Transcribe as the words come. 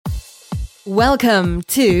Welcome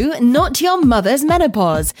to Not Your Mother's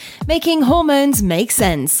Menopause, Making Hormones Make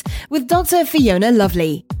Sense, with Dr. Fiona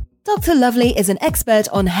Lovely. Dr. Lovely is an expert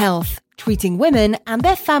on health, treating women and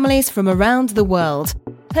their families from around the world.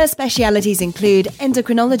 Her specialties include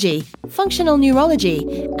endocrinology, functional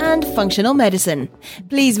neurology, and functional medicine.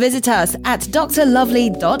 Please visit us at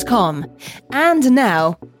drlovely.com. And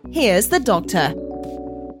now, here's the doctor.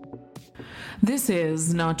 This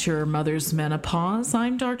is Not Your Mother's Menopause.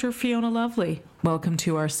 I'm Dr. Fiona Lovely. Welcome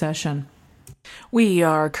to our session. We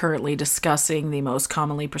are currently discussing the most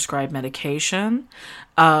commonly prescribed medication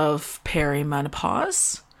of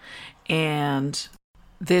peri-menopause. And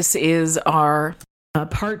this is our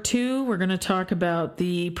part 2. We're going to talk about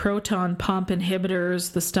the proton pump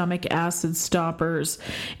inhibitors, the stomach acid stoppers,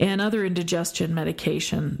 and other indigestion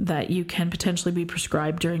medication that you can potentially be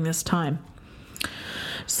prescribed during this time.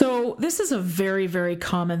 So this is a very, very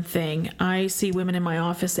common thing. I see women in my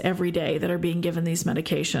office every day that are being given these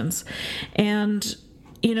medications. And,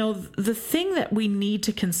 you know, the thing that we need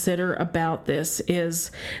to consider about this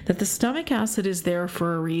is that the stomach acid is there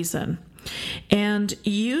for a reason. And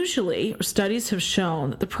usually, studies have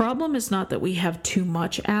shown that the problem is not that we have too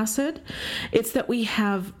much acid, it's that we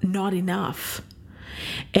have not enough.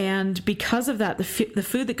 And because of that, the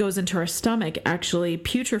food that goes into our stomach actually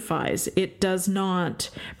putrefies. It does not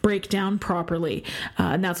break down properly.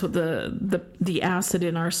 And that's what the acid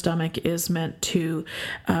in our stomach is meant to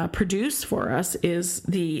produce for us, is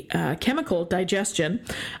the chemical digestion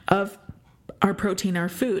of our protein, our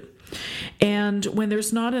food. And when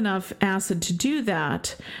there's not enough acid to do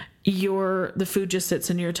that, the food just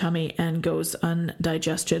sits in your tummy and goes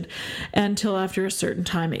undigested until after a certain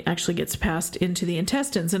time it actually gets passed into the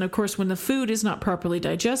intestines. And of course, when the food is not properly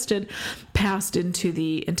digested, passed into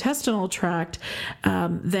the intestinal tract,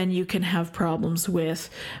 then you can have problems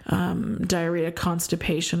with diarrhea,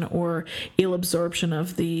 constipation, or ill absorption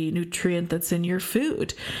of the nutrient that's in your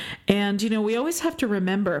food. And, you know, we always have to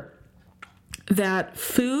remember that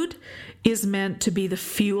food is meant to be the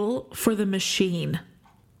fuel for the machine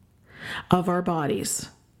of our bodies.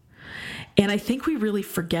 And I think we really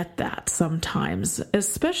forget that sometimes,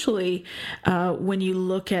 especially when you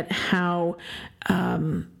look at how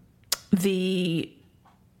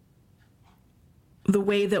the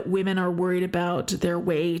way that women are worried about their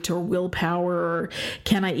weight or willpower, or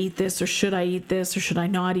can I eat this, or should I eat this, or should I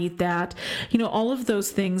not eat that? You know, all of those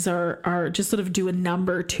things are just sort of do a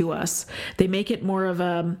number to us. They make it more of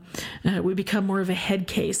we become more of a head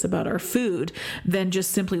case about our food than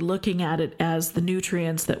just simply looking at it as the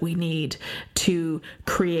nutrients that we need to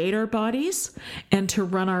create our bodies and to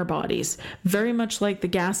run our bodies. Very much like the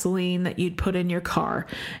gasoline that you'd put in your car.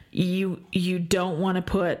 You don't want to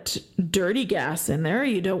put dirty gas in there.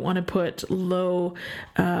 You don't want to put low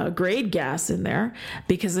grade gas in there,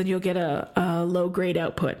 because then you'll get a low grade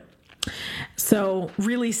output. So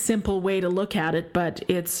really simple way to look at it, but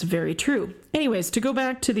it's very true. Anyways, to go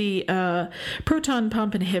back to the proton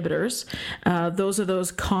pump inhibitors, those are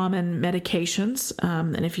those common medications.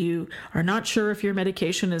 And if you are not sure if your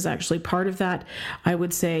medication is actually part of that, I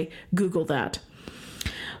would say Google that.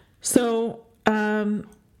 So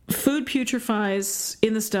food putrefies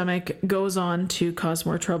in the stomach, goes on to cause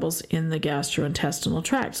more troubles in the gastrointestinal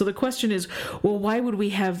tract. So the question is, well, why would we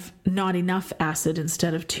have not enough acid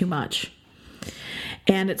instead of too much?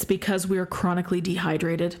 And it's because we are chronically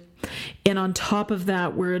dehydrated. And on top of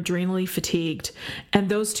that, we're adrenally fatigued. And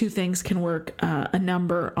those two things can work a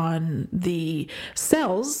number on the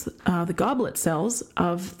cells, the goblet cells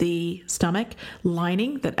of the stomach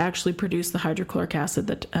lining that actually produce the hydrochloric acid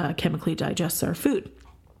that chemically digests our food.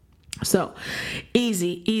 So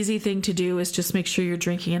easy thing to do is just make sure you're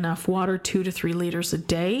drinking enough water, 2 to 3 liters a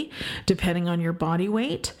day, depending on your body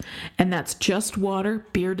weight. And that's just water.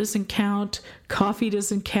 Beer doesn't count. Coffee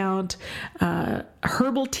doesn't count.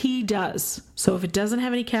 Herbal tea does. So if it doesn't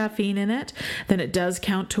have any caffeine in it, then it does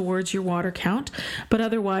count towards your water count. But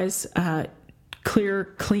otherwise, clear,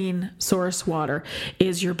 clean source water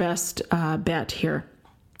is your best bet here.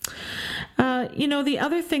 You know, the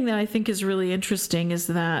other thing that I think is really interesting is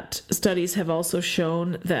that studies have also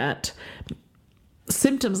shown that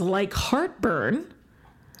symptoms like heartburn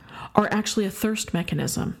are actually a thirst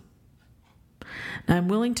mechanism. Now, I'm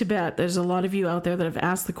willing to bet there's a lot of you out there that have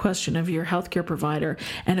asked the question of your healthcare provider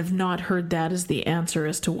and have not heard that as the answer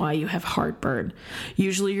as to why you have heartburn.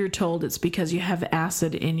 Usually you're told it's because you have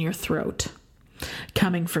acid in your throat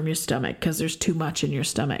coming from your stomach because there's too much in your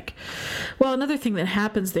stomach. Well, another thing that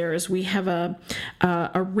happens there is we have a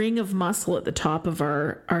ring of muscle at the top of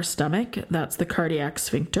our stomach. That's the cardiac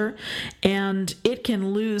sphincter. And it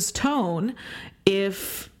can lose tone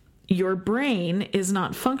if your brain is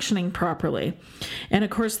not functioning properly. And of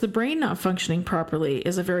course, the brain not functioning properly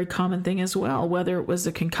is a very common thing as well, whether it was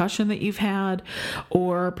a concussion that you've had,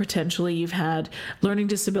 or potentially you've had learning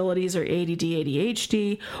disabilities or ADD,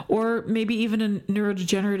 ADHD, or maybe even a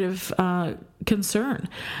neurodegenerative concern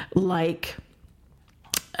like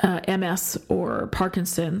MS or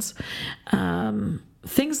Parkinson's.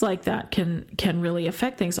 Things like that can really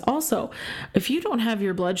affect things. Also, if you don't have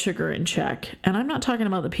your blood sugar in check, and I'm not talking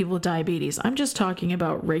about the people with diabetes, I'm just talking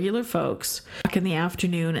about regular folks in the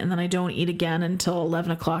afternoon, and then I don't eat again until 11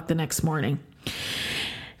 o'clock the next morning.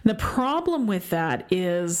 The problem with that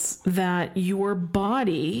is that your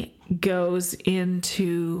body goes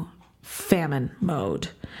into famine mode.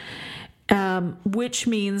 Which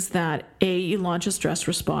means that you launch a stress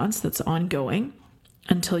response that's ongoing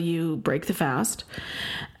until you break the fast.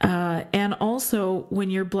 And also, when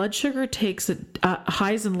your blood sugar takes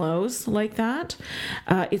highs and lows like that,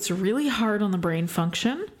 it's really hard on the brain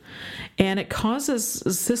function, and it causes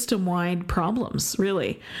system-wide problems,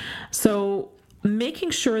 really. So making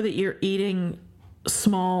sure that you're eating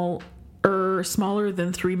smaller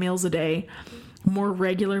than 3 meals a day, more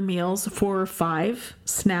regular meals, 4 or 5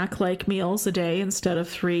 snack-like meals a day instead of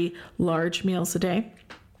 3 large meals a day,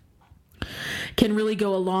 can really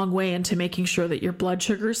go a long way into making sure that your blood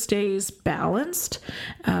sugar stays balanced,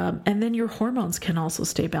 and then your hormones can also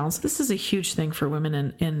stay balanced. This is a huge thing for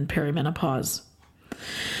women in perimenopause.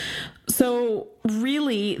 So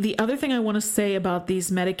really, the other thing I want to say about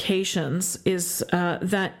these medications is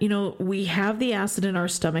that, we have the acid in our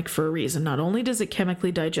stomach for a reason. Not only does it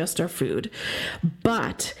chemically digest our food,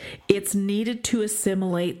 but it's needed to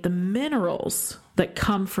assimilate the minerals that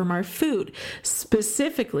come from our food,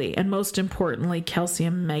 specifically and most importantly,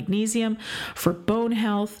 calcium and magnesium for bone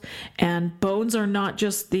health. And bones are not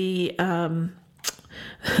just the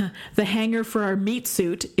hanger for our meat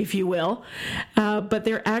suit, if you will, but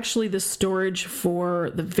they're actually the storage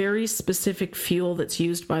for the very specific fuel that's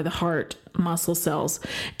used by the heart muscle cells,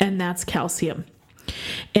 and that's calcium.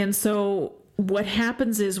 And so what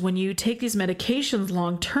happens is when you take these medications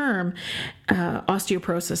long term,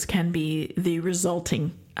 osteoporosis can be the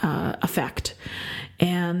resulting effect.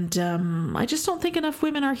 And I just don't think enough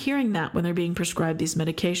women are hearing that when they're being prescribed these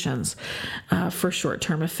medications for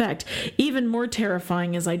short-term effect. Even more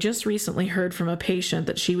terrifying is I just recently heard from a patient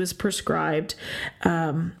that she was prescribed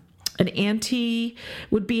an NSAID,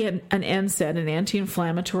 an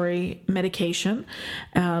anti-inflammatory medication,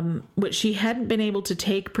 which she hadn't been able to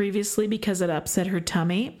take previously because it upset her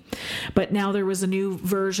tummy. But now there was a new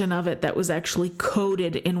version of it that was actually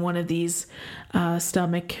coated in one of these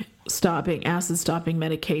acid stopping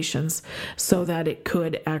medications so that it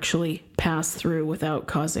could actually pass through without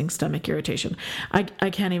causing stomach irritation. I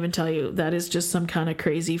can't even tell you, that is just some kind of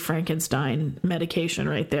crazy Frankenstein medication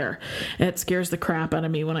right there. It scares the crap out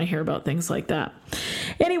of me when I hear about things like that.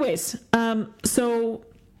 Anyways, so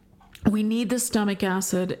we need the stomach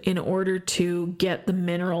acid in order to get the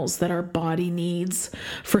minerals that our body needs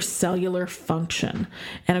for cellular function.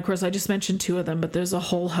 And of course, I just mentioned 2 of them, but there's a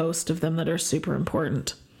whole host of them that are super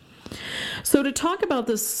important. So to talk about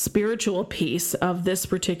the spiritual piece of this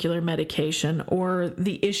particular medication, or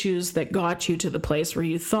the issues that got you to the place where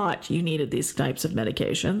you thought you needed these types of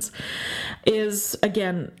medications, is,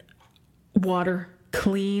 again, water,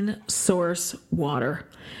 clean source water.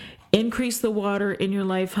 Increase the water in your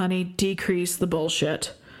life, honey. Decrease the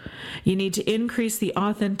bullshit. You need to increase the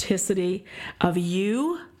authenticity of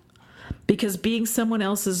you, because being someone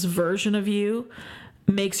else's version of you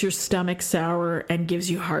makes your stomach sour and gives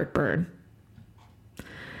you heartburn.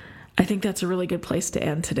 I think that's a really good place to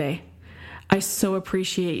end today. I so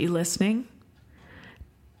appreciate you listening.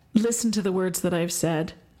 Listen to the words that I've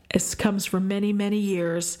said. It comes from many, many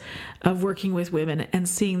years of working with women and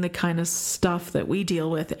seeing the kind of stuff that we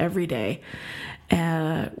deal with every day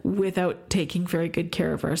without taking very good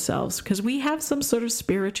care of ourselves, because we have some sort of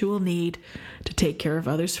spiritual need to take care of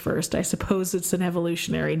others first. I suppose it's an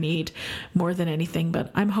evolutionary need more than anything,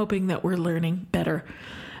 but I'm hoping that we're learning better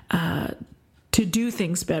to do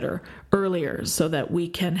things better earlier so that we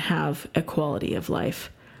can have a quality of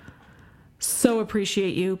life. So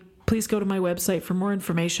appreciate you. Please go to my website for more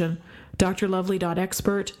information,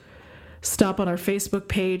 drlovely.expert. Stop on our Facebook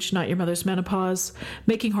page, Not Your Mother's Menopause,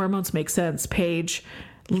 Making Hormones Make Sense page.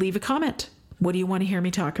 Leave a comment. What do you want to hear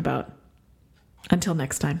me talk about? Until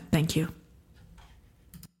next time, thank you.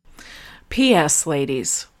 P.S.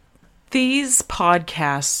 ladies, These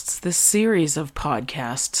podcasts, this series of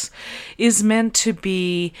podcasts, is meant to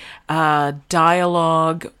be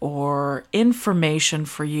dialogue or information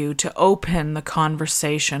for you to open the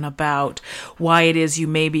conversation about why it is you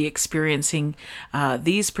may be experiencing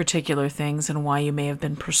these particular things and why you may have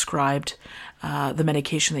been prescribed the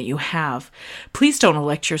medication that you have. Please don't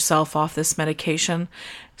elect yourself off this medication.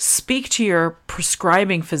 Speak to your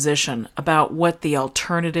prescribing physician about what the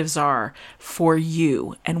alternatives are for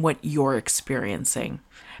you and what you're experiencing.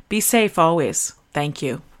 Be safe always. Thank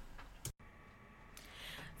you.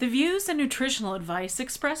 The views and nutritional advice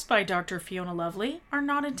expressed by Dr. Fiona Lovely are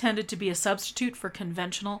not intended to be a substitute for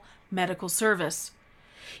conventional medical service.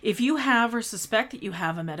 If you have or suspect that you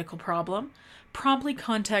have a medical problem, promptly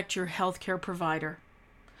contact your healthcare provider.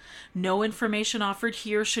 No information offered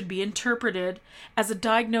here should be interpreted as a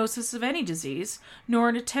diagnosis of any disease, nor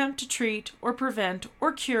an attempt to treat or prevent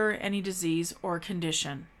or cure any disease or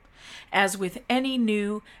condition. As with any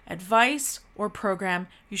new advice or program,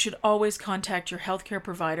 you should always contact your healthcare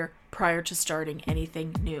provider prior to starting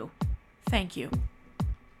anything new. Thank you.